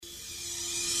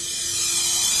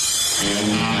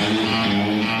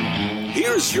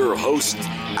Here's your host,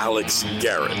 Alex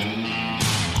Garrett.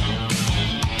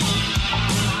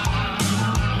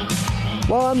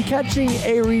 Well, I'm catching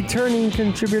a returning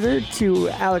contributor to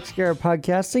Alex Garrett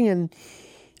Podcasting and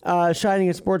shining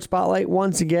a sports spotlight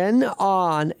once again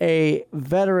on a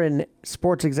veteran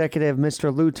sports executive,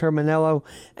 Mr. Lou Terminello,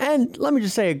 and let me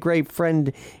just say a great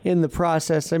friend in the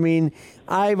process. I mean,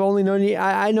 I've only known you,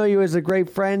 I know you as a great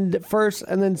friend first,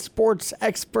 and then sports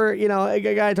expert, you know, a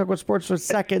guy I talk about sports for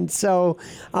second, so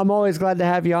I'm always glad to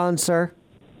have you on, sir.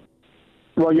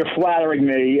 Well, you're flattering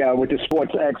me with the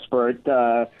sports expert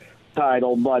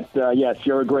title, but yes,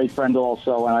 you're a great friend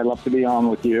also, and I love to be on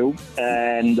with you.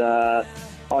 And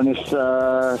on this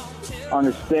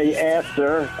day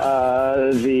after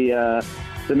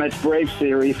the Mets Braves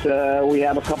series, we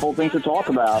have a couple of things to talk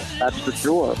about. That's for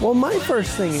sure. Well, my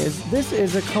first thing is this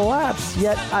is a collapse.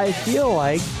 Yet I feel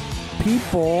like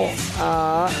people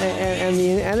and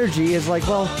the energy is like,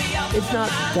 well, it's not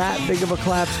that big of a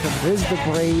collapse because it is the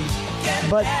Braves.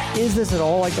 But is this at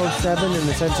all like 07 in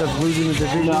the sense of losing the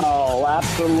division? No,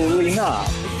 absolutely not.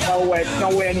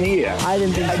 Nowhere near. I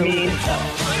didn't think so.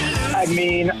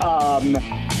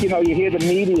 You know, you hear the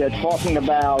media talking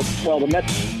about, well, the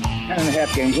Mets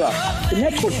 10.5 games up. The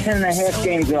Mets were 10.5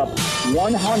 games up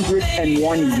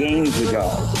 101 games ago.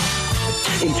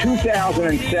 In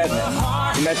 2007,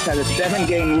 the Mets had a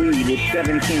 7-game lead with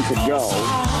 17 to go.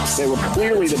 They were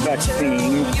clearly the best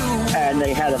team, and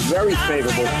they had a very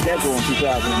favorable schedule in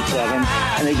 2007,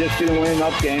 and they just didn't win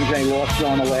enough games, and they lost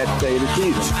on the last day of the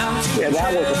season. Yeah,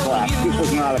 that was a collapse. This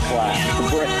was not a collapse. The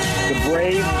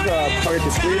Braves cut it to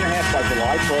 3.5 by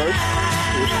July 1st.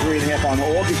 It was 3.5 on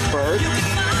August 1st.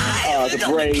 The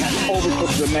Braves overtook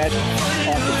the Mets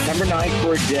on September 9th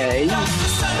for a day,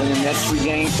 and the Mets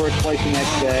regained first place the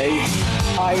next day.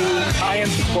 I am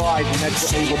surprised the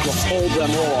Mets were able to hold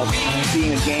them off,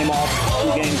 being a game off,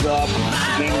 2 games up,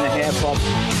 a game and a half up,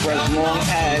 for as long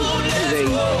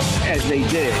as they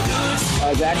did.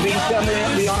 That being said, I'm going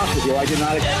to be honest with you, I did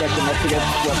not expect the Mets to get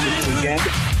swept this weekend.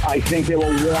 I think there were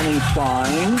warning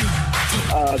signs.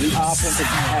 The offense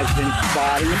has been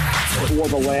spotty for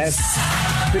the last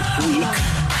 6 weeks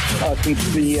since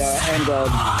the end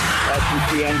of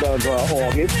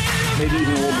August, maybe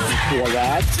even a little bit before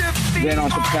that. Then on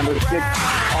September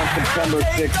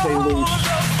 6th, they lose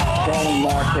Starling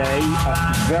Marte,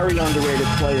 a very underrated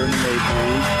player in the Major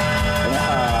League.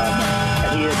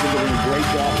 And he has been doing a great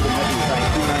job for the Mets since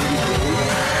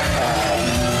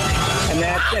 1992.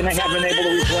 And they have been able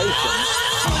to replace him.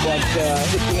 But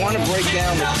if you want to break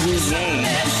down the 3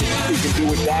 games, you can do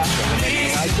it that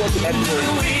way. I thought the Mets were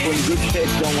in good shape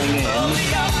going in,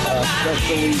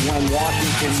 especially when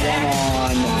Washington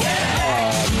won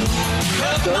on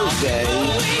Thursday,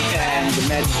 and the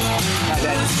Mets had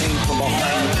that team from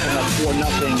behind and up 4-0.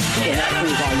 And that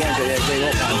was on Wednesday. They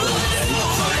lost on Thursday.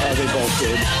 They both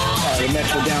did. The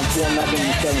Mets were down 4-0 in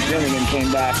the 7th inning and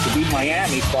came back to beat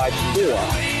Miami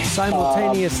 5-4.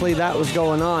 Simultaneously, that was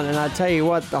going on, and I tell you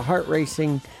what, the heart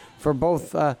racing for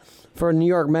both for New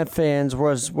York Met fans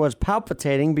was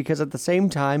palpitating, because at the same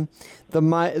time, the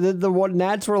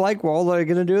Nats were like, well, they're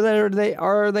going to do that,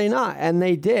 or are they not? And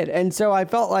they did, and so I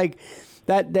felt like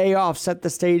that day off set the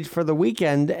stage for the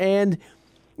weekend. And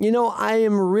you know, I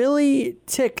am really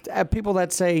ticked at people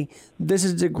that say this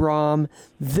is DeGrom,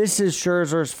 this is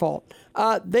Scherzer's fault.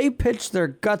 They pitched their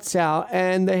guts out,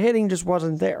 and the hitting just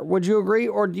wasn't there. Would you agree,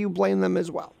 or do you blame them as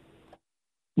well?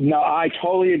 No, I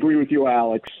totally agree with you,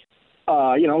 Alex.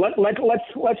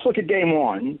 Let's look at Game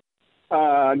 1.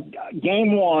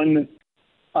 Game 1,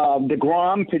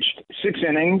 DeGrom pitched 6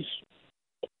 innings.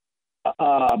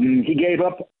 He gave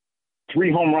up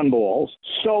 3 home run balls,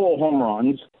 solo home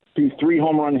runs, to 3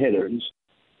 home run hitters,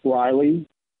 Riley,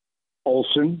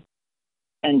 Olson,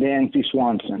 and Dansby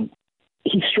Swanson.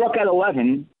 He struck out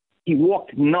 11. He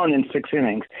walked none in 6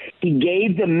 innings. He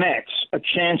gave the Mets a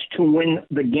chance to win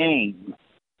the game.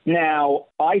 Now,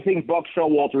 I think Buck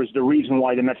Showalter is the reason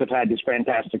why the Mets have had this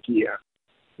fantastic year.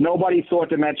 Nobody thought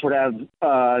the Mets would have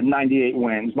 98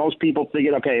 wins. Most people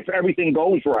figured, okay, if everything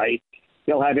goes right,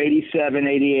 they'll have 87,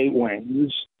 88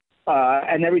 wins.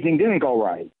 And everything didn't go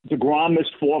right. DeGrom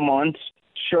missed 4 months.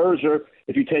 Scherzer,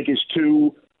 if you take his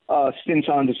 2 stints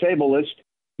on disabled list,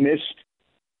 missed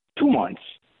 2 months.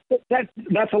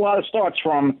 That's a lot of starts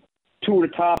from 2 of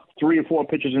the top 3 or 4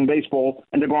 pitchers in baseball,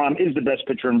 and DeGrom is the best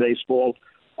pitcher in baseball,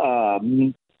 for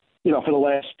the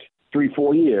last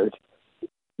 3-4 years.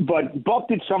 But Buck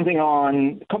did something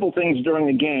on a couple things during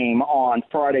the game on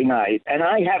Friday night, and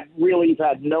I have really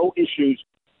had no issues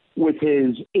with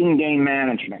his in-game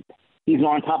management. He's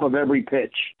on top of every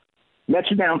pitch.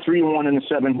 Mets are down 3-1 in the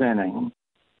 7th inning.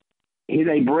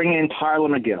 they bring in Tyler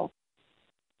McGill.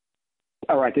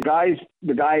 All right, the guy's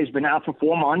been out for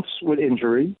 4 months with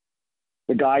injury.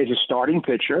 The guy is a starting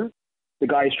pitcher. The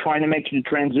guy is trying to make the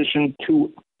transition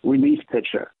to relief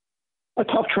pitcher. A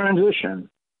tough transition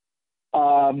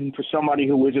for somebody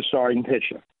who is a starting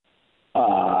pitcher.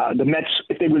 The Mets,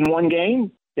 if they win one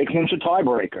game, they clinch a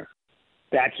tiebreaker.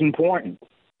 That's important.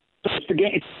 So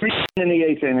it's 3 in the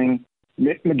 8th inning.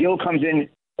 McGill comes in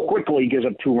quickly, gives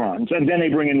up 2 runs, and then they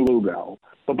bring in Lugo.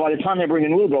 But by the time they bring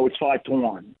in Lugo, it's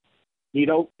 5-1.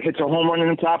 Nito hits a home run in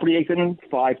the top of the 8th inning,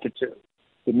 5-2.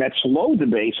 The Mets load the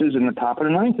bases in the top of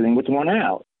the 9th inning with 1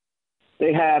 out.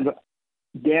 They have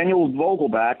Daniel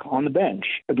Vogelbach on the bench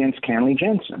against Kenley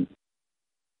Jensen.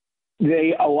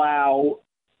 They allow,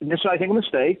 and this is, I think, a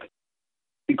mistake,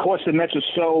 because the Mets are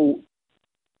so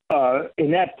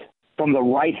inept from the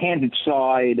right-handed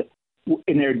side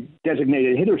in their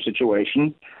designated hitter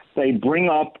situation. They bring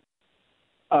up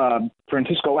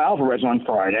Francisco Alvarez on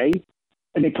Friday,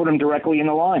 and they put him directly in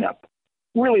the lineup.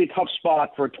 Really a tough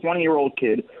spot for a 20-year-old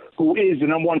kid who is the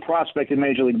number 1 prospect in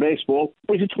Major League Baseball.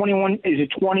 He's a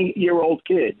 20-year-old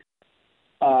kid.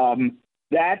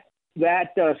 That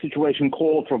situation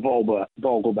called for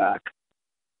Vogelbach.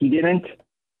 He didn't.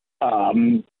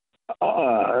 Alvarez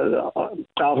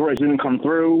didn't come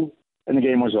through, and the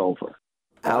game was over.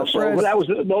 Alvarez, so that was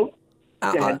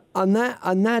on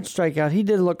that strikeout, he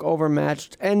did look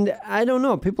overmatched, and I don't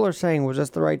know. People are saying, was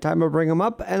this the right time to bring him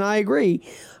up? And I agree.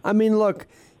 I mean, look,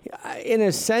 in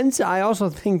a sense, I also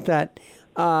think that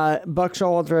Buck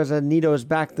Showalter as a Nito is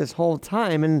back this whole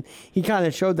time, and he kind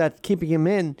of showed that keeping him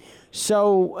in.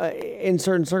 So in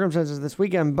certain circumstances this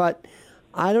weekend, but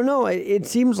I don't know. It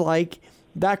seems like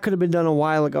that could have been done a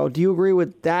while ago. Do you agree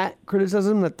with that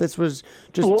criticism, that this was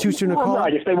just too soon to call?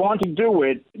 Right. If they want to do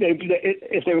it,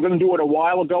 if they were going to do it a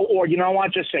while ago, or, you know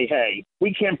what, just say, hey,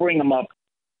 we can't bring them up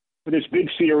for this big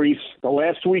series, the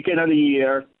last weekend of the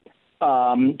year,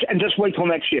 and just wait till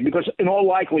next year. Because in all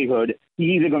likelihood,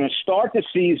 he's either going to start the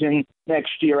season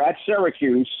next year at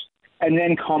Syracuse and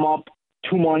then come up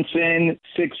 2 months in,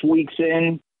 6 weeks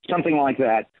in, something like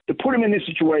that. To put him in this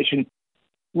situation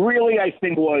really, I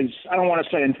think, was, I don't want to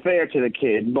say unfair to the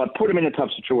kid, but put him in a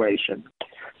tough situation.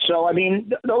 So, I mean,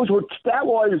 that was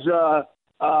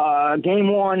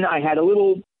game 1. I had a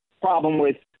little problem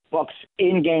with Buck's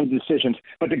in-game decisions,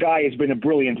 but the guy has been a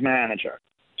brilliant manager.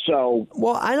 So,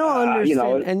 well, I don't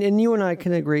understand, and you and I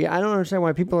can agree, I don't understand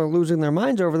why people are losing their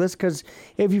minds over this, because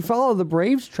if you follow the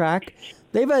Braves track,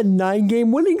 they've had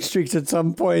 9-game winning streaks at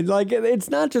some point. Like,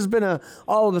 it's not just been a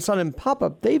all of a sudden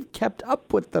pop-up. They've kept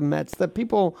up with the Mets. That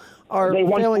people are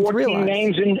failing to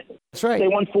realize. That's right. They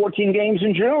won 14 games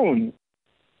in June.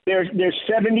 They're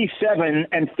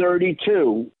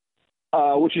 77-32,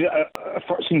 which is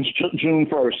since June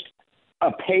 1st.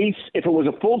 A pace, if it was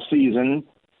a full season,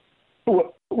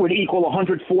 would equal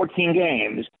 114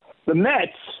 games. The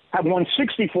Mets have won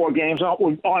 64 games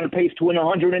on a pace to win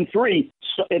 103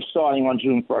 if starting on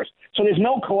June 1st. So there's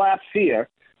no collapse here.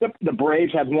 The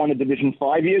Braves have won the division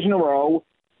 5 years in a row.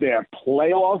 They're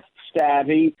playoff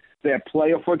savvy. They're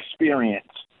playoff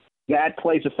experience. That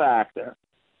plays a factor,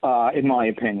 in my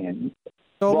opinion.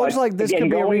 So it looks like this could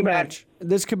be a rematch.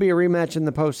 This could be a rematch in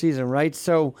the postseason, right?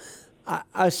 So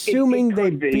assuming they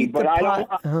beat the I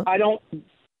don't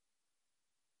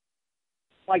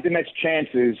like the Mets'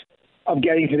 chances of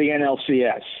getting to the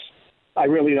NLCS. I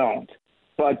really don't.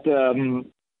 But, they're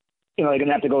going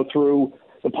to have to go through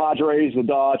the Padres, the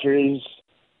Dodgers,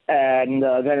 and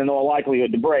then in all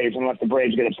likelihood the Braves, unless the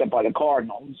Braves get upset by the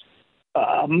Cardinals.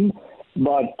 Or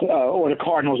the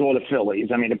Cardinals or the Phillies.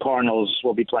 I mean, the Cardinals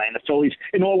will be playing the Phillies.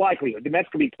 In all likelihood, the Mets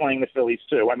could be playing the Phillies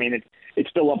too. I mean, it's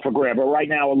still up for grab. But right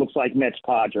now it looks like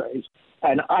Mets-Padres.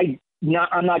 And I'm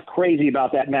not crazy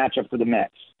about that matchup for the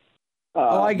Mets.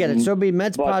 I get it. So it'd be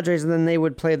Mets-Padres, and then they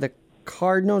would play the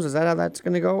Cardinals. Is that how that's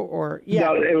going to go? Or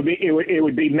no, it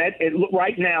would be Met.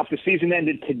 Right now, if the season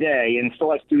ended today and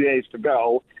still has 2 days to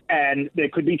go, and there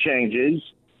could be changes,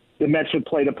 the Mets would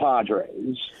play the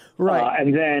Padres. Right.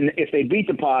 And then if they beat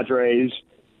the Padres,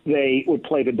 they would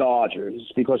play the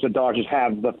Dodgers because the Dodgers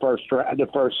have the first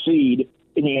seed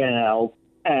in the NL,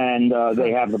 and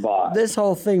they have the bye. This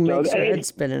whole thing makes your head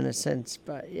spin in a sense,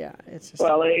 but yeah, it's just...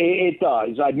 Well, it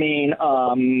does. I mean,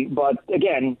 but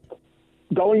again,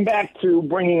 going back to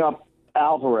bringing up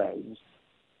Alvarez,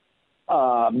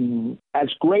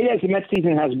 as great as the Mets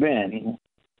season has been,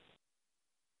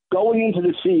 going into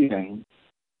the season,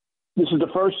 this is the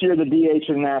first year the DH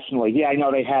in the National League. Yeah, I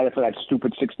know they had it for that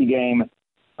stupid 60-game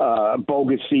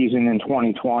bogus season in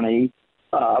 2020,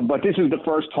 but this is the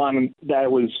first time that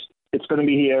it's going to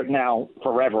be here now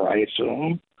forever, I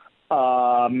assume.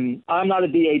 I'm not a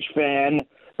DH fan,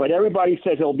 but everybody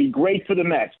says it'll be great for the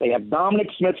Mets. They have Dominic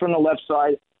Smith from the left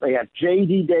side. They have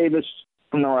J.D. Davis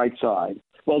from the right side.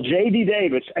 Well, J.D.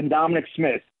 Davis and Dominic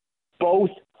Smith both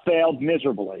failed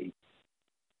miserably.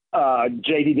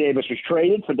 J.D. Davis was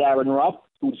traded for Darren Ruff,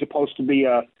 who was supposed to be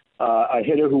a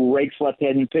hitter who rakes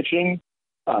left-handed pitching.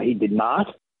 He did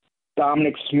not.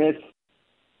 Dominic Smith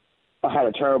had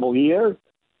a terrible year.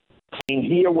 And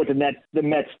here, with the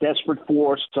Mets desperate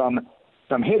for some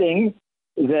hitting,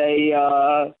 they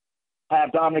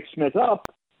have Dominic Smith up.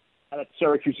 That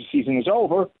Syracuse's season is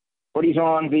over, but he's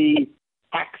on the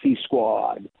taxi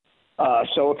squad.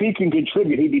 So if he can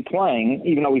contribute, he'd be playing,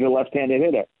 even though he's a left-handed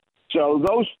hitter. So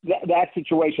that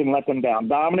situation let them down.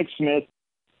 Dominic Smith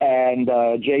and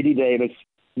J.D. Davis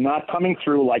not coming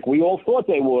through like we all thought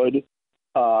they would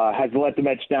has let the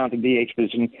Mets down to DH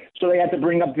position. So they had to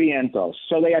bring up Vientos.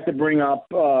 So they had to bring up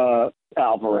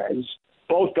Alvarez.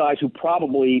 Both guys who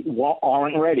probably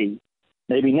aren't ready.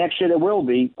 Maybe next year they will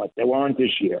be, but they weren't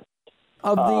this year.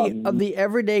 Of the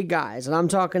everyday guys, and I'm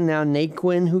talking now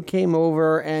Naquin, who came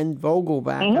over, and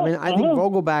Vogelback. I mean, I think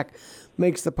Vogelback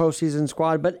makes the postseason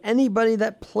squad, but anybody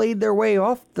that played their way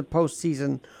off the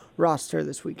postseason roster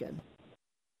this weekend?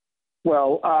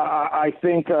 Well, I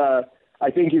think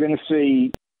you're going to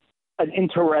see an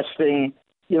interesting,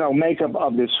 makeup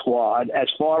of this squad. As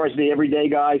far as the everyday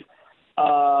guys,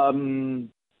 Naquin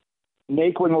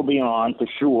will be on for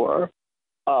sure.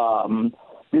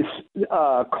 This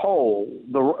Cole,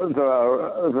 the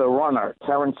runner,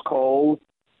 Terrence Cole,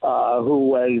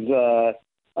 who has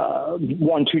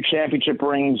won 2 championship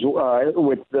rings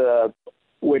with the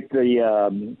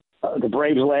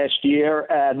Braves last year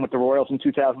and with the Royals in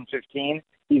 2015.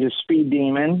 He's a speed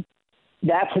demon.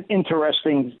 That's an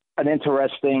interesting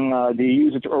to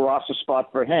use a roster spot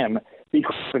for him,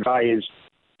 because the guy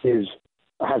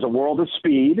has a world of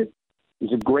speed.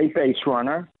 He's a great base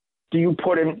runner. Do you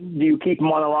keep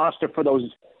him on the roster for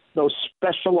those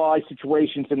specialized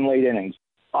situations in late innings?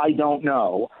 I don't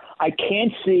know. I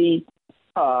can't see.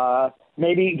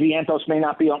 Maybe Vientos may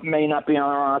not be on the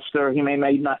roster. He may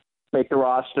not make the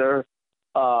roster.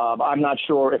 I'm not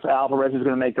sure if Alvarez is going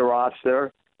to make the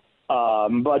roster.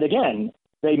 But again,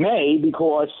 they may,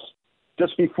 because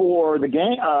just before the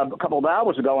game, a couple of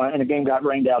hours ago, and the game got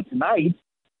rained out tonight,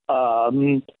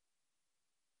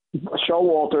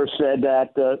 Showalter said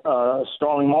that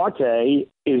Starling Marte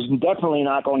is definitely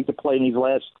not going to play in these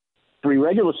last 3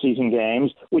 regular season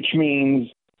games, which means,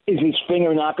 is his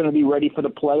finger not going to be ready for the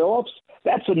playoffs?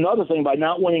 That's another thing. By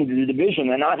not winning the division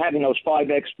and not having those 5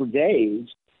 extra days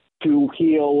to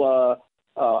heal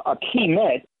a key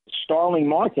Met, Starling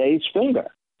Marte's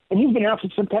finger. And he's been out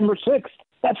since September 6th.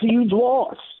 That's a huge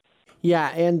loss. Yeah,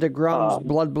 and DeGrom's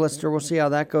blood blister. We'll see how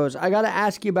that goes. I got to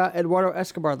ask you about Eduardo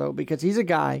Escobar, though, because he's a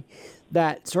guy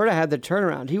that sort of had the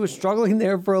turnaround. He was struggling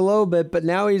there for a little bit, but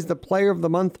now he's the player of the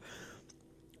month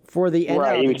for the NL.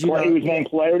 Right, he was named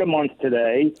player of the month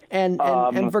today. And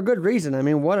for good reason. I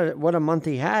mean, what a month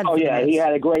he had. Oh, yeah, he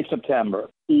had a great September.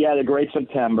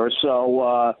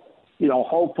 So,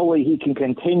 hopefully he can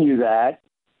continue that,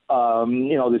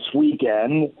 this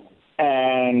weekend.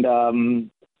 And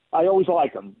I always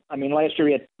like him. I mean, last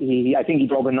year I think he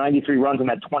drove in 93 runs and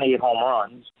had 28 home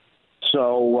runs.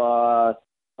 So,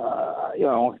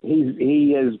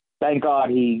 he is, thank God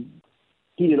he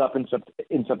heated up in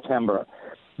September.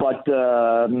 But,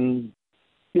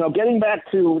 getting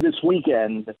back to this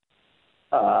weekend,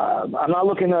 I'm not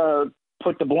looking to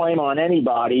put the blame on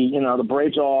anybody. The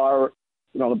Braves are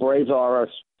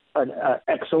an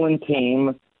excellent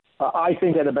team. I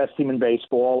think they're the best team in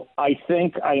baseball. I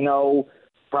know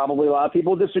probably a lot of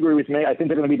people disagree with me. I think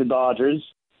they're going to be the Dodgers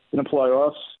in the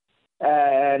playoffs.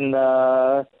 And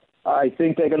I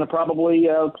think they're going to probably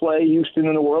play Houston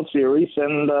in the World Series.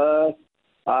 And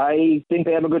I think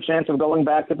they have a good chance of going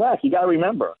back-to-back. You got to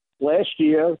remember, last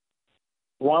year,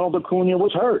 Ronald Acuna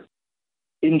was hurt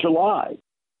in July.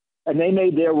 And they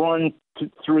made their run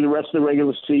through the rest of the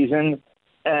regular season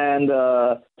and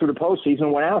through the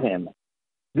postseason without him.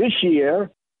 This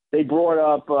year, they brought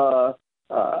up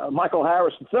Michael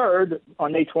Harris III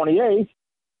on May 28th.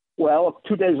 Well,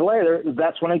 2 days later,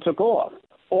 that's when they took off.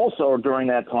 Also, during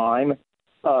that time,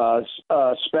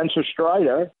 Spencer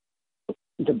Strider,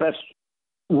 the best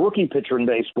rookie pitcher in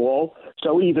baseball,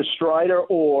 so either Strider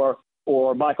or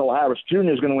Michael Harris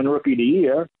Jr. is going to win Rookie of the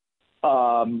Year.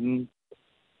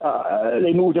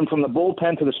 They moved him from the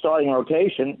bullpen to the starting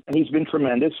rotation, and he's been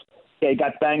tremendous. He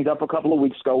got banged up a couple of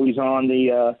weeks ago. He's on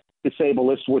the disabled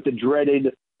list with the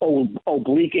dreaded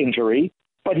oblique injury.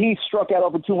 But he struck out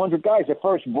over 200 guys. The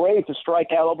first Brave to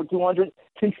strike out over 200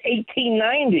 since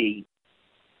 1890.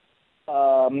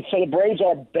 So the Braves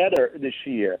are better this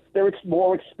year. They're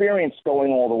more experienced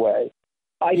going all the way.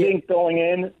 I think going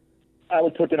in, I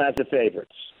would put them as the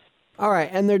favorites. All right,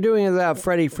 and they're doing it without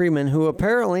Freddie Freeman, who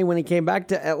apparently, when he came back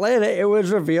to Atlanta, it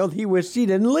was revealed he wished he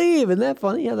didn't leave. Isn't that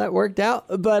funny how that worked out?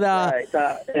 But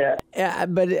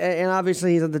and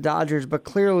obviously he's at the Dodgers, but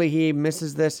clearly he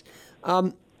misses this.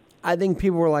 I think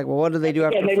people were like, well, what do they do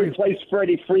after? And they replaced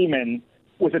Freddie Freeman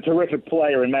with a terrific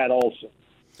player in Matt Olson.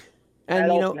 And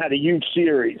Matt Olson had a huge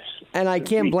series. And I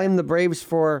can't blame the Braves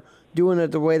for doing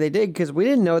it the way they did, because we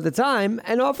didn't know at the time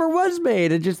an offer was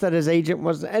made. It's just that his agent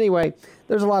wasn't. Anyway,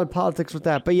 there's a lot of politics with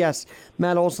that. But yes,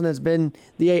 Matt Olson has been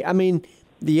the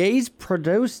A's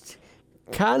produced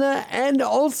Canha and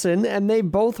Olson, and they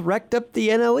both wrecked up the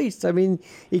NL East. I mean,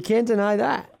 you can't deny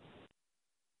that.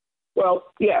 Well,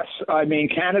 yes.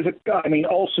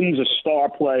 Olson's a star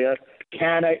player.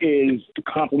 Canha is a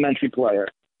complimentary player.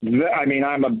 I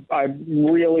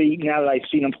really, now that I've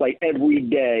seen him play every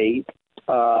day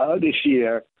this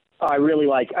year, I really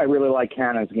like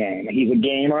Canha's game. He's a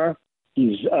gamer.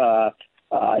 He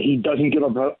doesn't give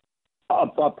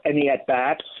up any at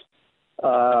bats.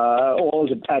 All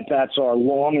his at bats are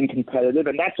long and competitive,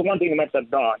 and that's the one thing the Mets have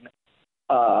done.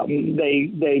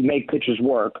 They make pitchers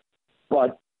work,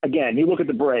 but again, you look at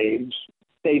the Braves.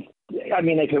 They hit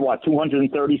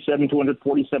 237,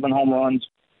 247 home runs.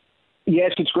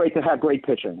 Yes, it's great to have great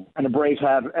pitching, and the Braves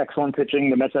have excellent pitching.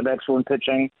 The Mets have excellent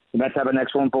pitching. The Mets have an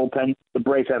excellent bullpen. The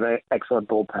Braves have an excellent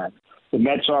bullpen. The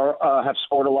Mets have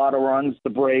scored a lot of runs.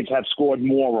 The Braves have scored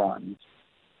more runs,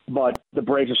 but the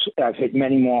Braves have hit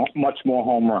much more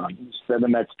home runs than the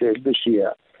Mets did this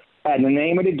year. And the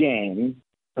name of the game,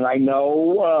 and I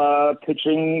know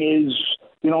pitching is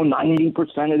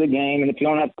 90% of the game, and if you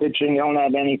don't have pitching, you don't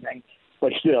have anything.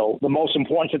 But still, the most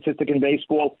important statistic in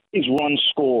baseball is runs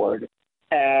scored.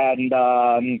 And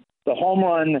the home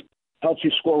run helps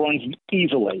you score runs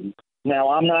easily. Now,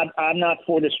 I'm not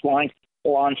for this launch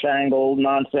angle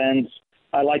nonsense.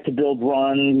 I like to build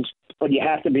runs, but you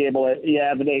have to be able to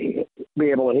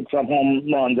hit some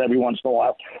home runs every once in a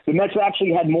while. The Mets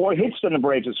actually had more hits than the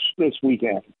Braves this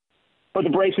weekend. But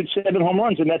the Braves hit 7 home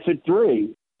runs, and the Mets hit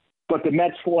 3. But the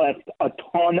Mets left a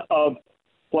ton of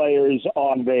players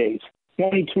on base.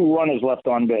 22 runners left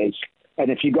on base. And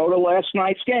if you go to last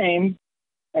night's game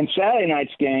and Saturday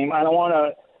night's game, I don't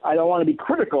want to be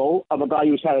critical of a guy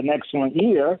who's had an excellent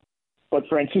year, but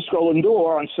Francisco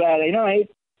Lindor on Saturday night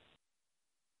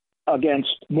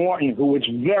against Morton, who was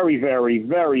very, very,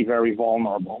 very, very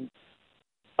vulnerable.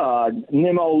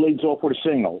 Nimmo leads off with a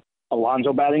single.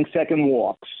 Alonso batting second,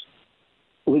 walks.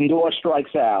 Lindor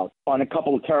strikes out on a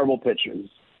couple of terrible pitches.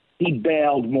 He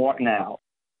bailed Morton out.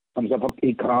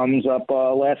 He comes up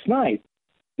last night.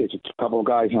 There's a couple of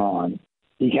guys on.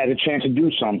 He had a chance to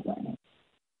do something,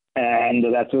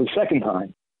 and that's the second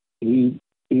time. He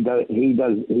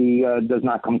does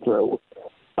not come through.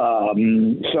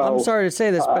 I'm sorry to say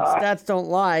this, but stats don't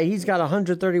lie. He's got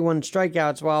 131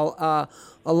 strikeouts, while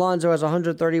Alonso has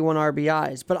 131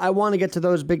 RBIs. But I want to get to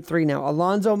those big three now: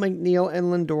 Alonso, McNeil, and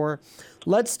Lindor.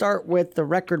 Let's start with the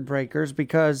record breakers,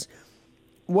 because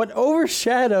what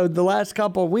overshadowed the last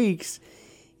couple of weeks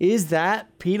is that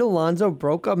Pete Alonso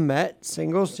broke a Met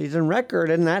single-season record,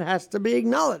 and that has to be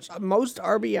acknowledged. Most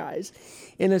RBIs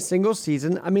in a single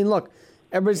season. I mean, look,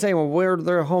 everybody's saying, well, where are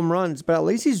their home runs? But at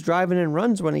least he's driving in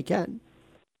runs when he can.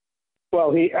 Well,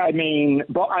 again,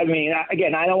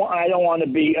 I don't want to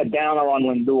be a downer on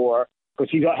Lindor, because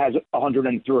he has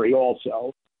 103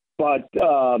 also. But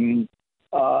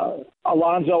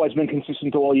Alonso has been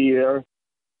consistent all year.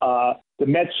 The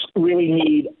Mets really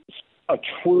need a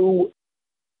true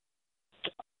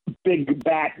big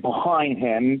bat behind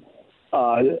him.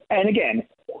 And again,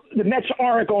 the Mets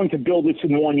aren't going to build this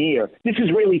in 1 year. This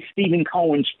is really Stephen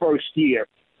Cohen's first year.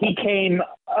 He came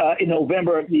in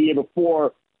November of the year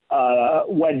before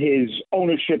when his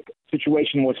ownership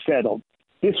situation was settled.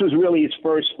 This was really his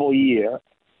first full year.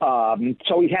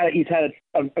 So he's had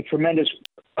a tremendous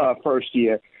first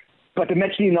year. But the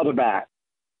Mets need another bat.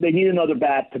 They need another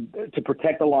bat to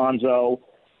protect Alonso.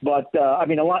 But,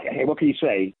 what can you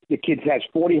say? The kid has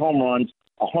 40 home runs,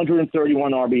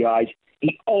 131 RBIs.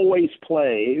 He always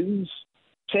plays.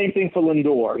 Same thing for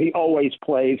Lindor. He always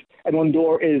plays. And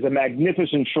Lindor is a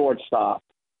magnificent shortstop.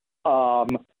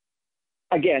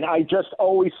 Again, I just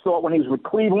always thought when he was with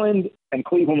Cleveland, and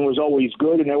Cleveland was always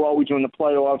good, and they were always in the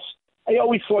playoffs, I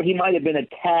always thought he might have been a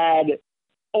tad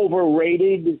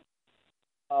overrated.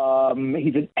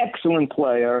 He's an excellent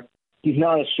player. He's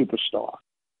not a superstar.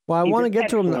 Well, I want to get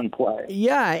to him. Player.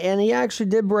 Yeah, and he actually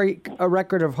did break a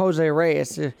record of Jose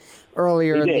Reyes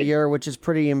earlier in the year, which is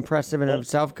pretty impressive in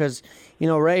itself, because,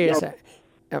 Reyes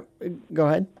Go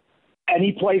ahead. And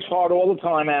he plays hard all the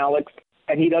time, Alex,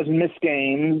 and he doesn't miss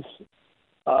games.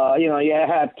 You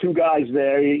have two guys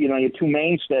there, your two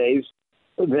mainstays.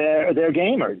 They're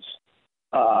gamers.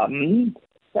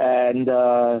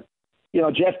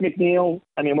 Jeff McNeil,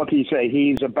 I mean, what can you say?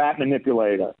 He's a bat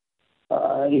manipulator.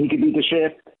 He could beat the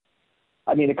shift.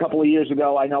 I mean, a couple of years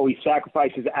ago, I know he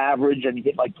sacrificed his average and he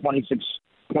hit like 26,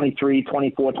 23,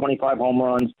 24, 25 home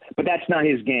runs, but that's not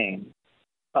his game.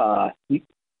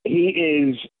 He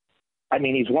is, I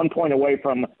mean, he's 1 point away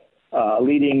from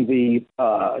leading the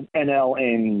NL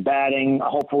in batting.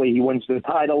 Hopefully he wins the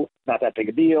title. Not that big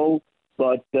a deal,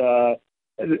 but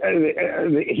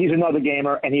he's another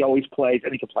gamer, and he always plays.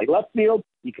 And he can play left field,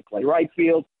 he can play right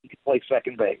field, he can play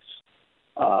second base.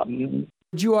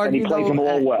 Would you argue, and he plays them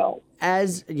all well.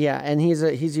 And he's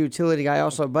a utility guy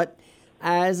also. But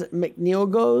as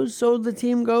McNeil goes, so the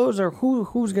team goes, or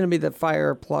who's going to be the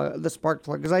fire plug, the spark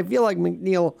plug? Because I feel like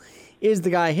McNeil is the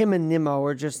guy. Him and Nimmo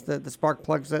are just the spark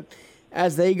plugs that,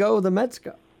 as they go, the Mets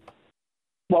go.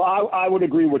 Well, I would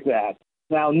agree with that.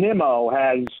 Now Nimmo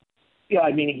has, he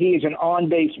is an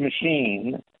on-base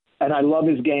machine, and I love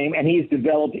his game, and he's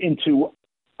developed into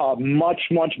a much,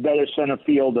 much better center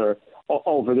fielder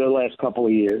over the last couple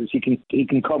of years. He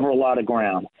can cover a lot of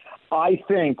ground. I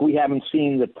think we haven't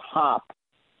seen the top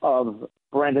of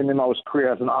Brandon Nimmo's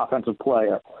career as an offensive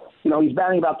player. He's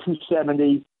batting about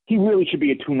 270. He really should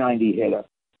be a 290 hitter,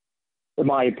 in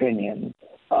my opinion.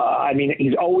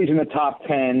 He's always in the top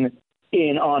 10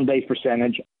 in on-base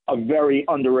percentage, a very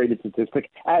underrated statistic,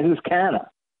 as is Canna.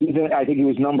 I think he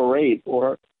was number 8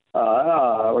 or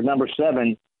number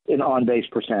 7 in on-base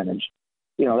percentage.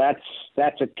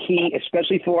 That's a key,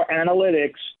 especially for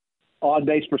analytics.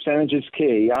 On-base percentage is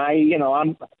key.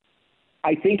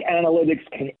 I think analytics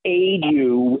can aid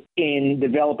you in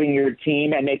developing your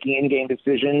team and making in-game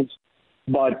decisions,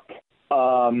 but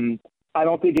I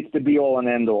don't think it's the be-all and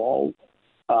end-all.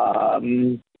 But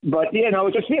it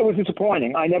was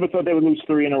disappointing. I never thought they would lose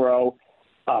 3 in a row,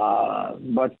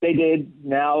 but they did.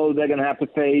 Now they're going to have to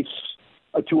face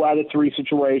a 2 out of 3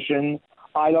 situation.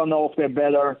 I don't know if they're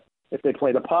better if they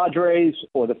play the Padres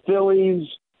or the Phillies.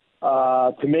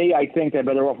 To me, I think they're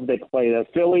better off if they play the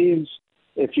Phillies.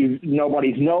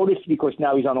 Nobody's noticed because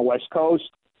now he's on the West Coast.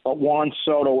 But Juan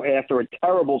Soto, after a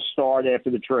terrible start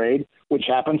after the trade, which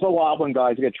happens a lot when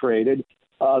guys get traded,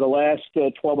 the last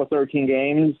 12 or 13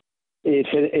 games is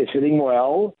hitting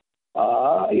well.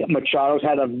 Machado's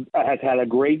has had a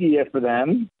great year for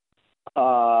them.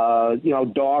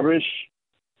 Darvish,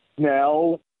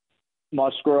 Snell,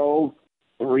 Musgrove,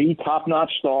 3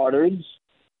 top-notch starters.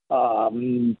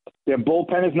 Their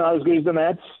bullpen is not as good as the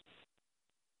Mets.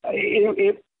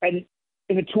 And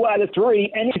in a 2 out of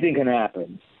 3, anything can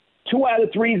happen. 2 out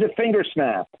of 3 is a finger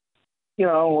snap.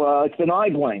 It's an eye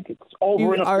blink. It's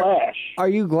over in a flash. Are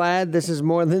you glad this is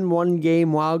more than 1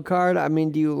 game wild card? I mean,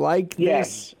 do you like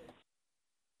this?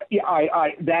 Yeah,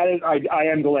 I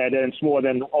am glad that it's more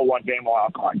than a 1 game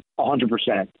wild card.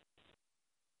 100%.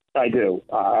 I do.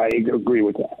 I agree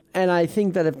with that. And I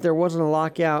think that if there wasn't a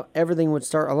lockout, everything would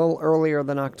start a little earlier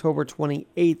than October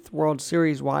 28th, World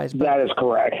Series-wise. But that is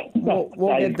correct.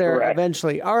 We'll get there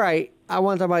eventually. All right. I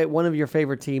want to talk about one of your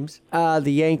favorite teams,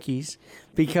 the Yankees,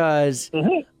 because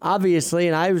obviously,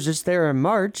 and I was just there in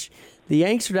March, the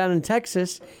Yanks are down in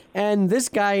Texas, and this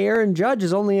guy, Aaron Judge,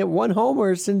 is only at 1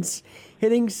 homer since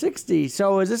hitting 60.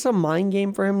 So is this a mind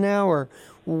game for him now, or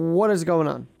what is going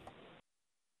on?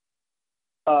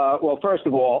 Well, first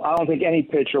of all, I don't think any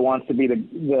pitcher wants to be the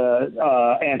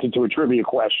answer to a trivia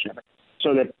question.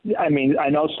 So I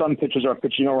know some pitchers are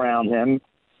pitching around him.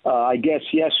 I guess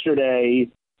yesterday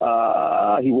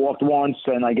he walked once,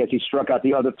 and I guess he struck out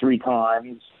the other 3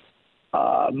 times.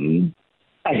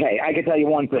 Hey, I can tell you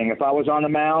one thing. If I was on the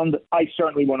mound, I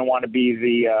certainly wouldn't want to be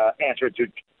the answer to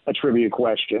a trivia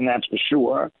question, that's for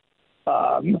sure.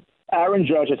 Aaron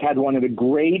Judge has had one of the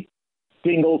great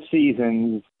single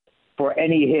seasons for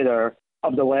any hitter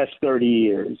of the last 30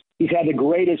 years. He's had the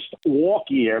greatest walk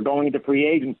year going into free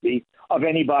agency of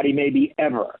anybody maybe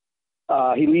ever.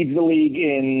 He leads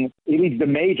the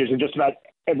majors in just about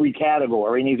every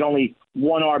category, and he's only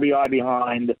 1 RBI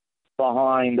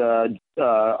behind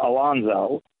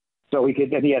Alonso. So he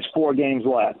has 4 games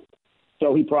left.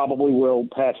 So he probably will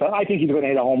pass. I think he's going to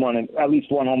hit a home run, at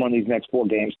least 1 home run in these next 4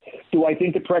 games. Do I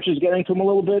think the pressure's getting to him a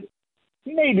little bit?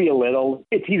 Maybe a little.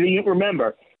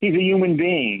 Remember, he's a human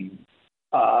being.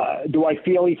 Do I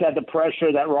feel he's had the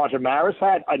pressure that Roger Maris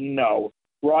had? No.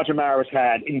 Roger Maris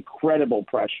had incredible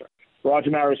pressure.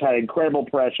 Roger Maris had incredible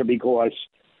pressure because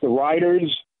the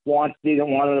writers didn't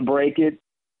want him to break it.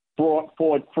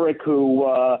 Ford Frick, who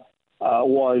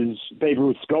was Babe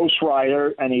Ruth's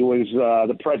ghostwriter, and he was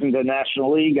the president of the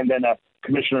National League and then a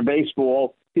commissioner of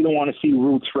baseball. He didn't want to see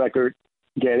Ruth's record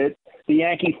get it. The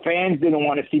Yankee fans didn't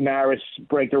want to see Maris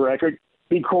break the record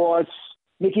because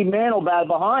Mickey Mantle batted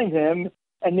behind him,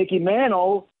 and Mickey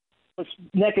Mantle was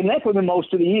neck and neck with him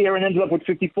most of the year and ended up with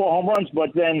 54 home runs. But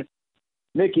then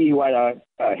Mickey, who had a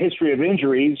history of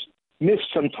injuries,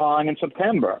 missed some time in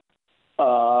September.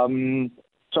 So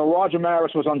Roger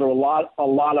Maris was under a lot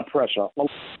of pressure, a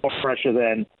lot more pressure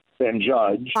than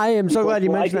Judge. I am so glad you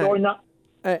mentioned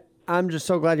that. I'm just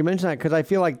so glad you mentioned that because I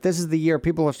feel like this is the year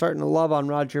people are starting to love on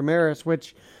Roger Maris,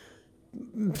 which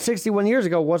 61 years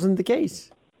ago wasn't the case.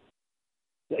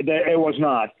 It was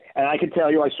not. And I can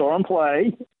tell you, I saw him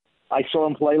play. I saw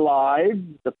him play live.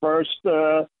 The first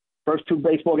two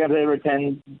baseball games I ever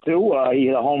attended to, he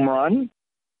hit a home run.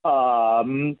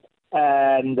 And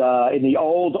in the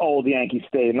old Yankee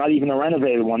Stadium, not even the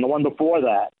renovated one, the one before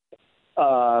that.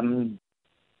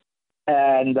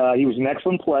 And he was an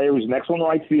excellent player. He was an excellent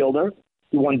right fielder.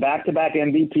 He won back-to-back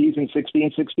MVPs in 60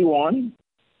 and 61.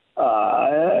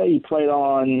 He played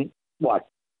on,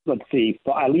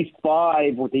 at least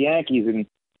 5 with the Yankees in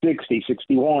 60,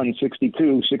 61,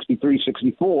 62, 63,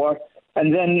 64.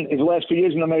 And then his last 2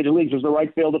 years in the major leagues was the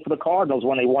right fielder for the Cardinals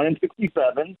when they won in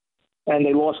 67. And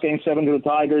they lost Game 7 to the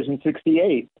Tigers in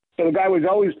 68. So the guy was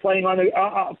always playing on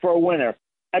for a winner.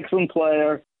 Excellent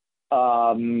player.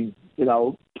 Roger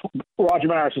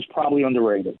Maris is probably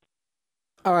underrated.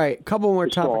 All right, a couple more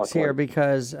topics here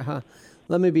because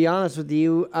let me be honest with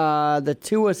you. The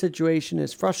Tua situation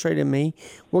is frustrating me.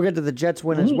 We'll get to the Jets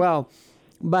win as well.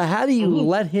 But how do you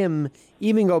let him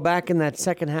even go back in that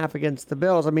second half against the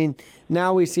Bills? I mean,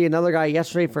 now we see another guy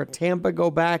yesterday for Tampa go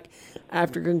back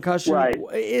after concussion. Right.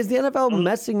 Is the NFL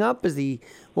messing up?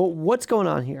 What's going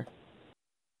on here?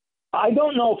 I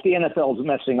don't know if the NFL is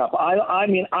messing up. I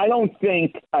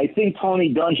think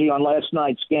Tony Dungy on last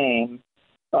night's game,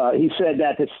 he said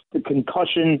that the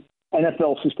concussion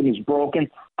NFL system is broken.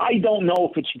 I don't know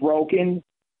if it's broken,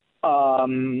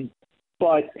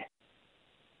 but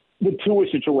the Tua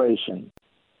situation,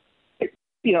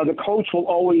 the coach will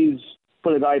always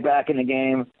put a guy back in the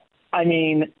game. I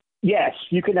mean, yes,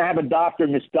 you can have a doctor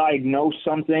misdiagnose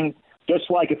something, just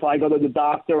like if I go to the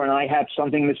doctor and I have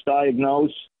something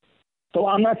misdiagnosed. So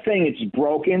I'm not saying it's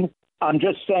broken. I'm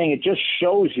just saying it just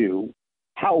shows you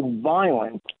how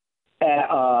violent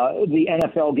the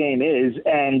NFL game is.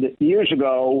 And years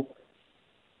ago,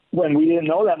 when we didn't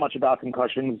know that much about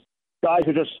concussions, guys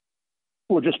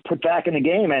were just put back in the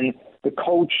game, and the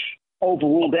coach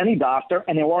overruled any doctor,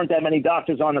 and there weren't that many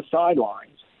doctors on the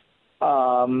sidelines.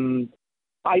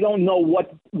 I don't know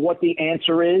what the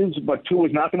answer is, but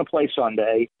Tua's not going to play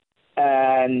Sunday.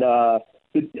 And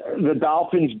the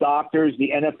Dolphins doctors,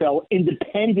 the NFL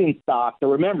independent doctor,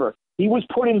 remember, he was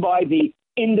put in by the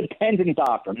independent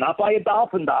doctor, not by a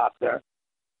Dolphin doctor,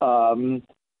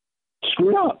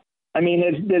 screwed up. I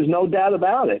mean, there's no doubt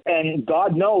about it. And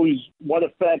God knows what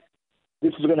effect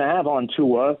this is going to have on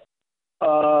Tua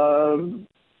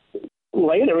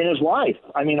later in his life.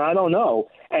 I mean, I don't know.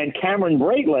 And Cameron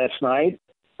Brate last night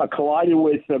collided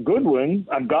with Godwin,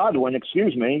 his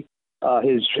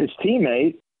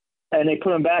teammate, and they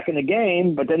put him back in the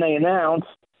game, but then they announced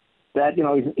that,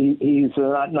 he's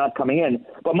not coming in.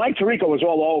 But Mike Tirico was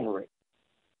all over it.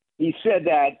 He said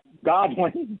that Brate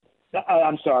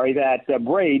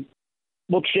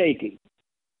looked shaky.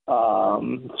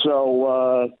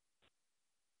 So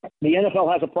the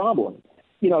NFL has a problem.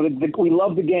 We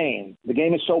love the game. The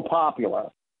game is so popular.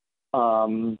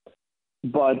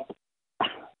 But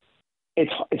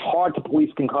it's hard to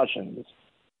police concussions.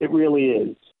 It really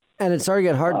is. And it's starting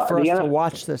to get hard for us to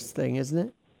watch this thing, isn't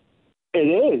it? It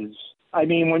is. I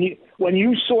mean, when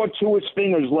you saw Tua's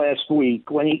fingers last week,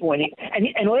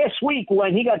 and last week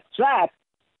when he got sacked,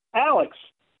 Alex,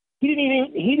 he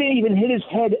didn't even hit his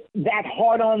head that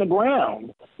hard on the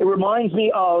ground. It reminds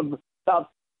me of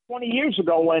about 20 years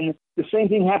ago when the same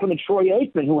thing happened to Troy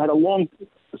Aikman, who had a long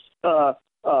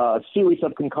series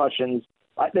of concussions.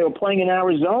 They were playing in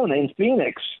Arizona, in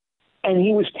Phoenix, and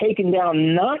he was taken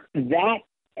down not that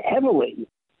heavily,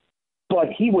 but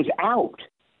he was out,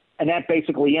 and that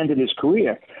basically ended his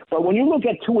career. But when you look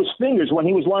at Tua's fingers, when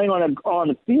he was lying on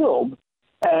the field,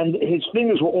 and his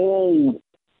fingers were all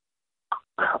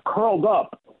curled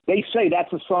up, they say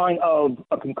that's a sign of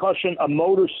a concussion, a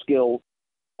motor skill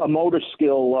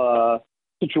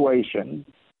situation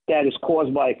that is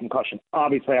caused by a concussion.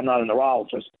 Obviously, I'm not a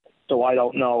neurologist, so I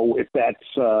don't know if that's.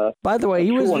 By the way,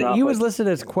 he was listed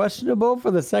as questionable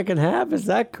for the second half. Is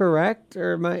that correct,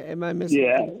 or am I missing?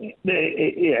 Yeah,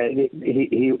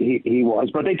 he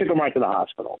was, but they took him right to the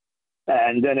hospital,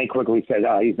 And then they quickly said,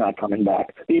 he's not coming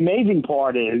back. The amazing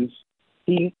part is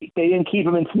they didn't keep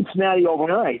him in Cincinnati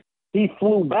overnight. He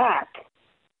flew back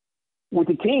with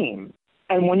the team.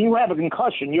 And when you have a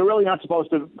concussion, you're really not supposed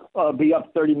to be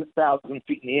up 30,000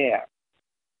 feet in the air.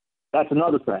 That's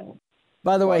another thing.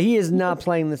 By the way, he is not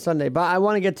playing this Sunday. But I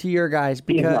want to get to your guys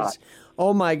because,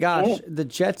 oh my gosh, the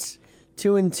Jets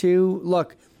 2-2.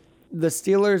 Look, the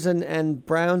Steelers and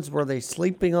Browns, were they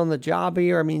sleeping on the job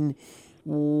here? I mean,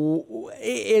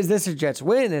 is this a Jets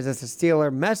win? Is this a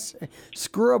Steeler mess?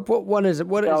 Screw up? What one is it?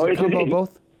 What is it? Combo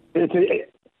both?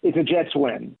 It's a Jets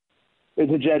win.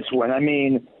 It's a Jets win. I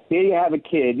mean, here you have a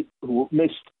kid who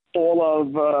missed all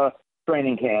of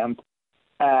training camp,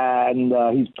 and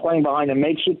he's playing behind a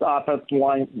makeshift offensive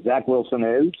line. Zach Wilson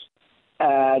is,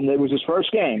 and it was his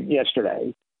first game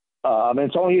yesterday. And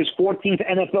it's only his 14th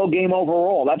NFL game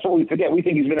overall. That's what we forget. We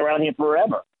think he's been around here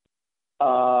forever.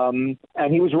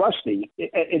 And he was rusty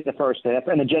in the first half,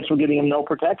 and the Jets were giving him no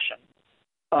protection.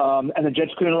 And the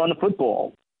Jets couldn't run the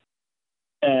football.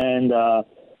 And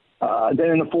then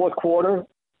in the fourth quarter,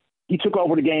 he took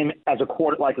over the game as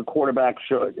like a quarterback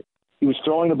should. He was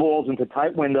throwing the balls into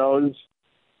tight windows.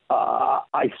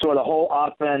 I saw the whole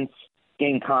offense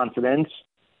gain confidence.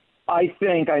 I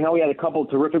know he had a couple of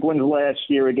terrific wins last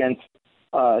year against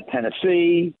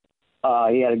Tennessee.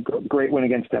 He had a great win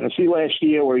against Tennessee last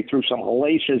year where he threw some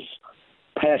hellacious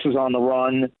passes on the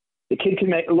run. The kid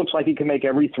it looks like he can make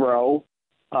every throw.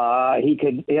 He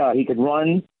could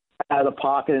run out of the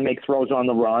pocket and make throws on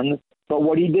the run. But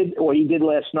what he did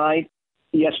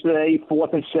yesterday,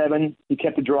 4th and 7, he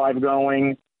kept the drive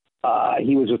going.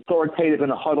 He was authoritative in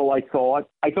the huddle, I thought.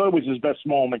 I thought it was his best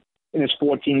moment in his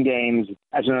 14 games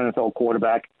as an NFL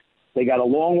quarterback. They got a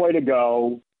long way to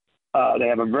go. They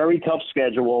have a very tough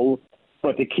schedule.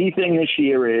 But the key thing this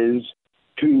year is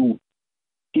to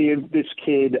give this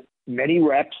kid many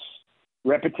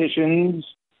repetitions,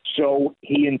 so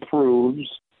he improves.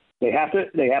 They have to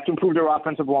improve their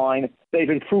offensive line. They've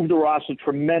improved the roster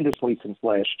tremendously since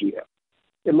last year.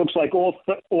 It looks like all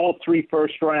 3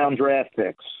 first-round draft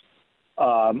picks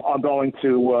are going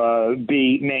to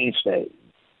be mainstays.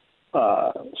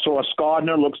 Sauce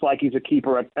Gardner looks like he's a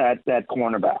keeper at that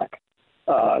cornerback.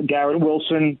 Garrett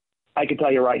Wilson, I can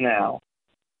tell you right now,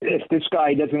 if this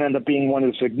guy doesn't end up being one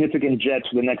of the significant Jets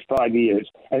for the next 5 years,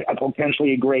 and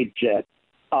potentially a great Jet,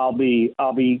 I'll be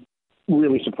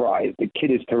really surprised. The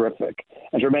kid is terrific.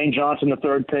 And Jermaine Johnson, the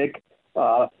 3rd pick,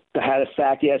 had a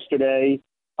sack yesterday.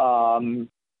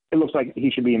 It looks like he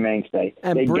should be a mainstay.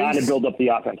 They've got to build up the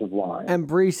offensive line. And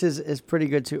Brees is pretty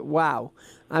good too. Wow.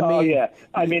 I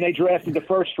mean, they drafted the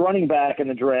first running back in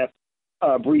the draft,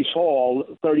 Brees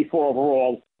Hall, 34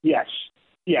 overall. Yes,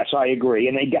 I agree.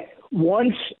 And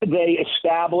once they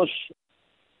establish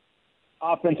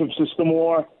offensive system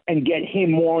more and get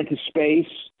him more into space,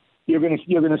 you're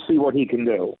gonna see what he can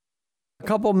do. A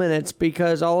couple minutes,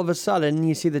 because all of a sudden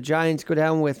you see the Giants go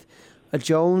down with a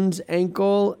Jones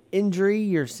ankle injury.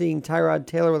 You're seeing Tyrod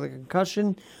Taylor with a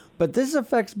concussion, but this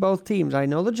affects both teams. I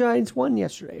know the Giants won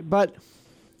yesterday, but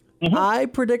I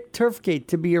predict Turfgate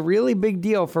to be a really big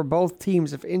deal for both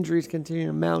teams if injuries continue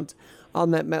to mount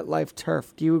on that MetLife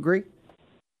turf. Do you agree?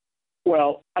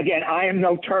 Well, again, I am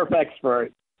no turf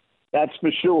expert, that's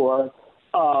for sure.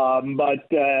 But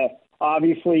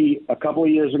obviously, a couple of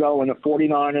years ago when the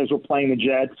 49ers were playing the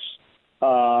Jets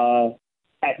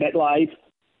at MetLife,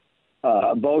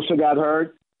 Bosa got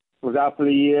hurt, was out for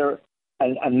the year,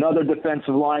 and another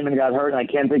defensive lineman got hurt, and I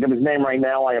can't think of his name right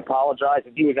now. I apologize,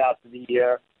 and he was out for the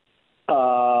year.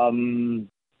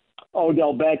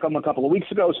 Odell Beckham a couple of weeks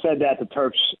ago said that the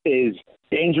turf is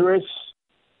dangerous.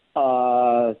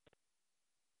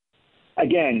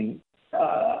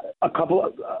 A couple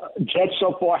of Jets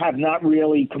so far have not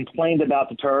really complained about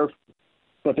the turf,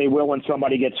 but they will when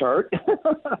somebody gets hurt.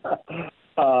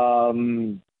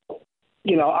 I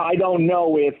don't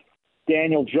know if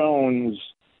Daniel Jones'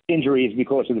 injury is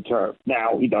because of the turf.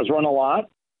 Now, he does run a lot.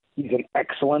 He's an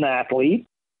excellent athlete.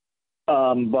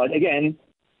 But again,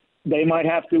 they might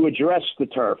have to address the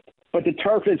turf. But the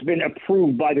turf has been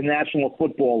approved by the National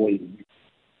Football League.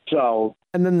 So,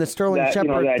 and then the Sterling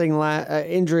Shepard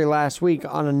injury last week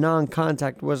on a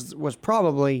non-contact was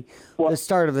probably the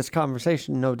start of this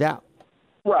conversation, no doubt.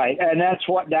 Right, and that's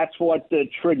what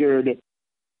triggered.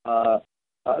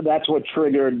 That's what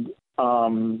triggered.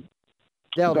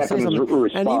 Dale, to say something.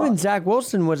 And even Zach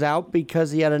Wilson was out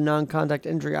because he had a non-contact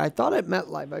injury. I thought at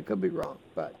MetLife. I could be wrong,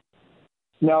 but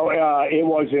no, it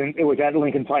wasn't. It was at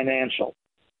Lincoln Financial.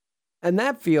 And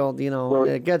that field,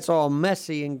 it gets all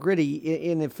messy and gritty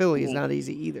in Philly is not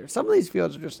easy either. Some of these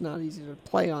fields are just not easy to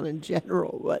play on in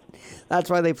general, but that's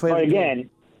why they play the game.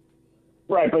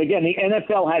 Right, but again, the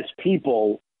NFL has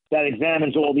people that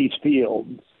examines all these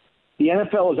fields. The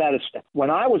NFL is at a step. When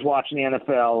I was watching the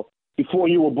NFL, before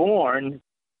you were born,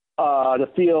 the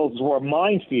fields were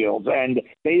minefields, and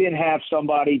they didn't have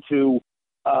somebody to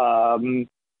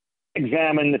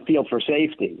examine the field for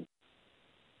safety.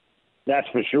 That's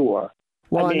for sure.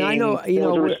 Well, I mean, and I know,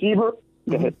 a receiver.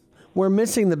 We're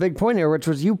missing the big point here, which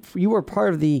was you were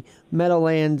part of the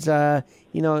Meadowlands,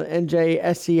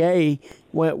 NJSCA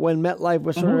when MetLife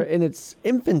was sort of in its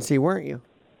infancy, weren't you?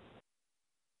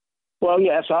 Well,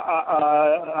 yes,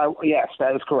 yes,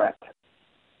 that is correct.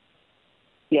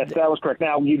 Yes, that was correct.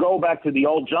 Now, you go back to the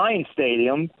old Giant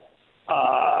Stadium,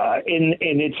 in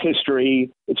its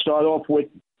history, it started off with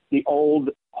the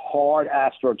old hard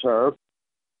AstroTurf.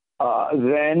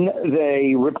 Then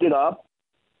they ripped it up.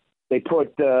 They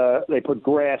put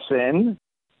grass in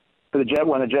for the Jets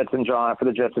and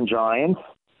Giants,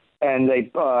 and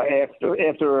they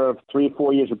after 3 or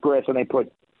 4 years of grass, and they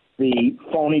put the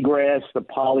phony grass, the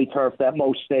poly turf that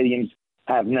most stadiums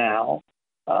have now.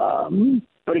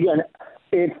 But again,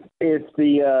 if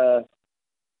the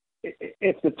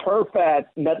turf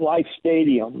at MetLife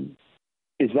Stadium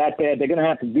is that bad, they're going to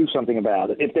have to do something about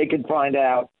it. If they can find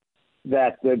out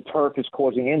that the turf is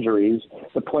causing injuries,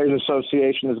 the Players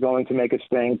Association is going to make a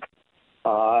stink,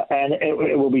 and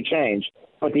it will be changed.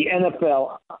 But the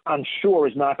NFL, I'm sure,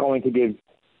 is not going to give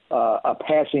a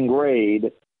passing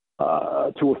grade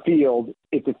to a field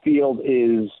if the field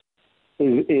is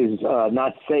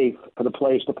not safe for the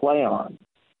players to play on.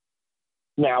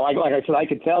 Now, like I said, I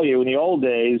could tell you in the old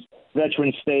days,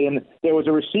 Veterans Stadium, there was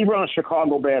a receiver on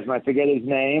Chicago Bears, and I forget his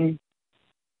name,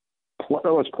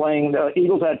 was playing the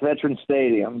Eagles at Veterans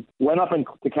Stadium, went up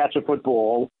to catch a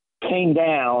football, came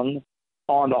down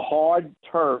on the hard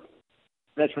turf,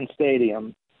 Veterans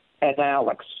Stadium, and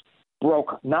Alex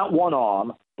broke not one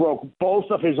arm, broke both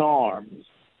of his arms.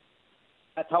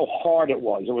 That's how hard it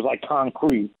was. It was like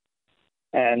concrete.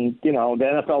 And, the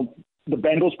NFL, the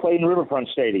Bengals played in Riverfront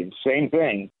Stadium, same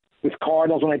thing. The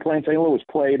Cardinals, when they played in St. Louis,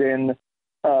 played in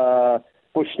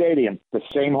Busch Stadium, the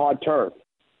same hard turf.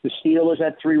 The Steelers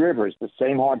at Three Rivers, the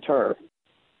same hard turf.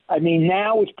 I mean,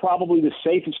 now is probably the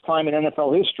safest time in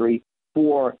NFL history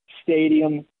for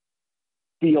stadium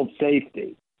field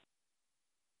safety.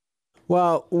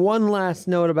 Well, one last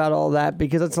note about all that,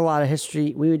 because that's a lot of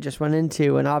history we just went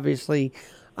into, and obviously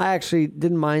I actually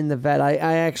didn't mind the Vet. I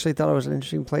actually thought it was an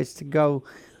interesting place to go.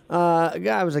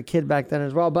 I was a kid back then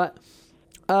as well, but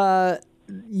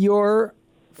your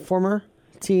former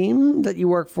team that you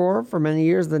worked for many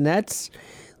years, the Nets,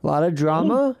 a lot of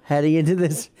drama heading into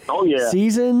this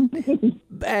season,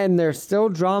 and there's still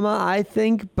drama, I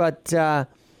think, but the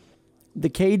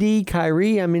KD,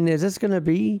 Kyrie, I mean, is this going to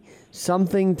be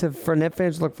something for Net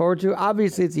fans to look forward to?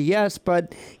 Obviously, it's a yes,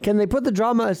 but can they put the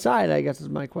drama aside, I guess is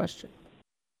my question.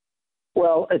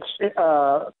 Well,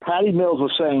 Patty Mills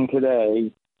was saying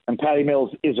today, and Patty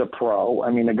Mills is a pro.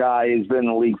 I mean, the guy has been in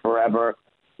the league forever.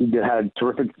 He had a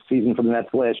terrific season for the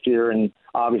Nets last year, and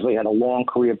obviously had a long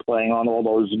career playing on all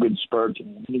those good Spurs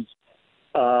teams.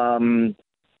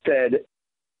 Said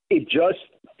it just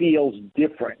feels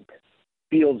different,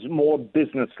 feels more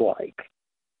businesslike,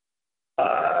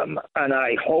 and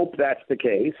I hope that's the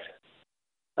case.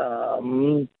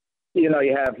 You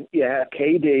have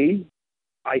KD.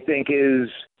 I think is,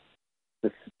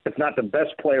 if not the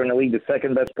best player in the league, the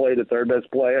second best player, the third best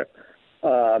player.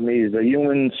 He's a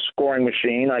human scoring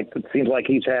machine. It seems like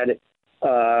he's had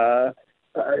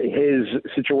his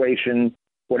situation,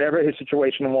 whatever his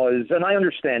situation was, and I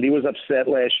understand he was upset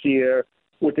last year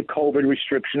with the COVID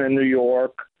restriction in New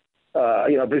York.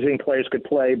 Visiting players could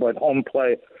play, but home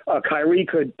play. Kyrie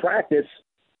could practice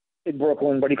in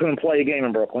Brooklyn, but he couldn't play a game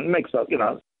in Brooklyn. It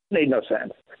made no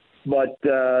sense. But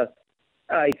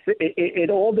it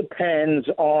all depends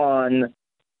on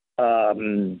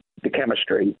the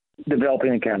chemistry,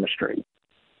 developing the chemistry.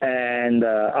 And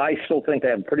I still think they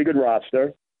have a pretty good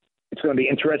roster. It's going to be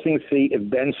interesting to see if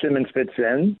Ben Simmons fits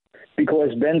in,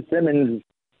 because Ben Simmons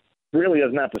really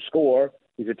doesn't have to score.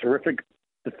 He's a terrific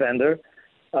defender.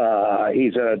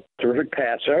 He's a terrific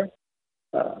passer.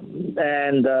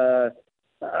 And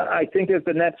I think that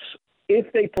the Nets, if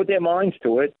they put their minds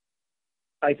to it,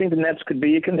 I think the Nets could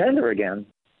be a contender again.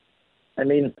 I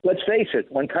mean, let's face it,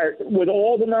 with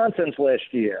all the nonsense last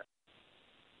year,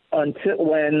 until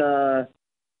when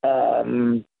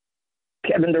Kevin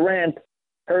Durant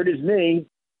hurt his knee,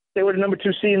 they were the number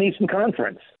 2 seed in the Eastern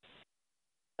Conference.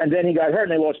 And then he got hurt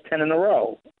and they lost 10 in a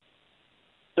row.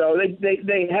 So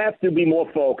they have to be more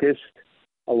focused.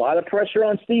 A lot of pressure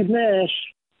on Steve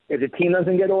Nash. If the team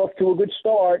doesn't get off to a good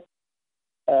start,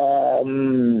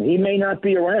 he may not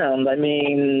be around. I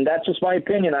mean, that's just my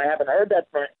opinion. I haven't heard that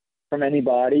from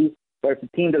anybody. But if the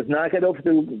team does not get off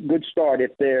to a good start,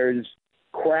 if there's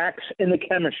cracks in the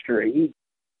chemistry,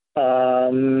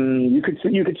 you could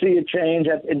see a change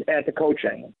at the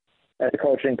coaching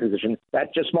position.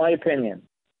 That's just my opinion.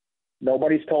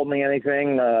 Nobody's told me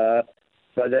anything, but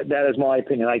that is my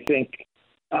opinion. I think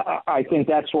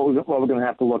that's what we're going to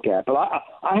have to look at. But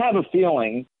I have a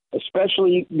feeling,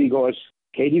 especially because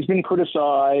Katie's been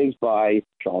criticized by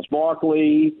Charles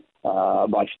Barkley,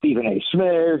 by Stephen A.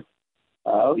 Smith,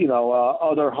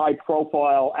 other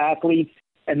high-profile athletes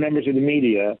and members of the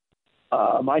media.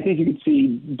 I think you could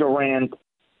see Durant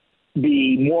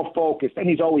be more focused, and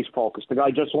he's always focused. The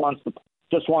guy just wants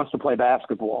to play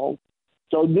basketball.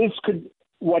 So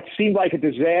what seemed like a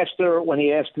disaster when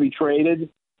he asked to be traded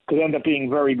could end up being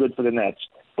very good for the Nets.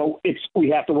 But we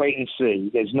have to wait and see.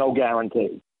 There's no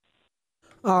guarantee.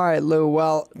 All right, Lou.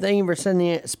 Well, thank you for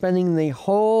spending the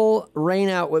whole rain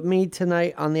out with me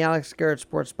tonight on the Alex Garrett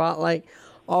Sports Spotlight.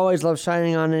 Always love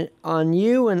shining on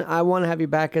you, and I want to have you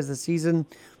back as the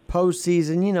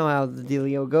postseason, you know how the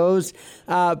dealio goes,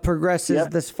 progresses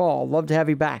this fall. Love to have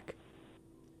you back.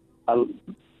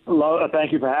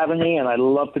 Thank you for having me, and I'd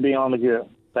love to be on with you.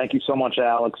 Thank you so much,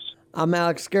 Alex. I'm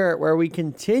Alex Garrett, where we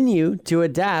continue to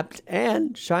adapt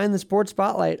and shine the sports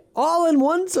spotlight all in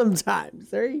one sometimes.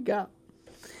 There you go.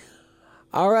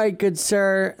 All right, good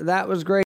sir. That was great.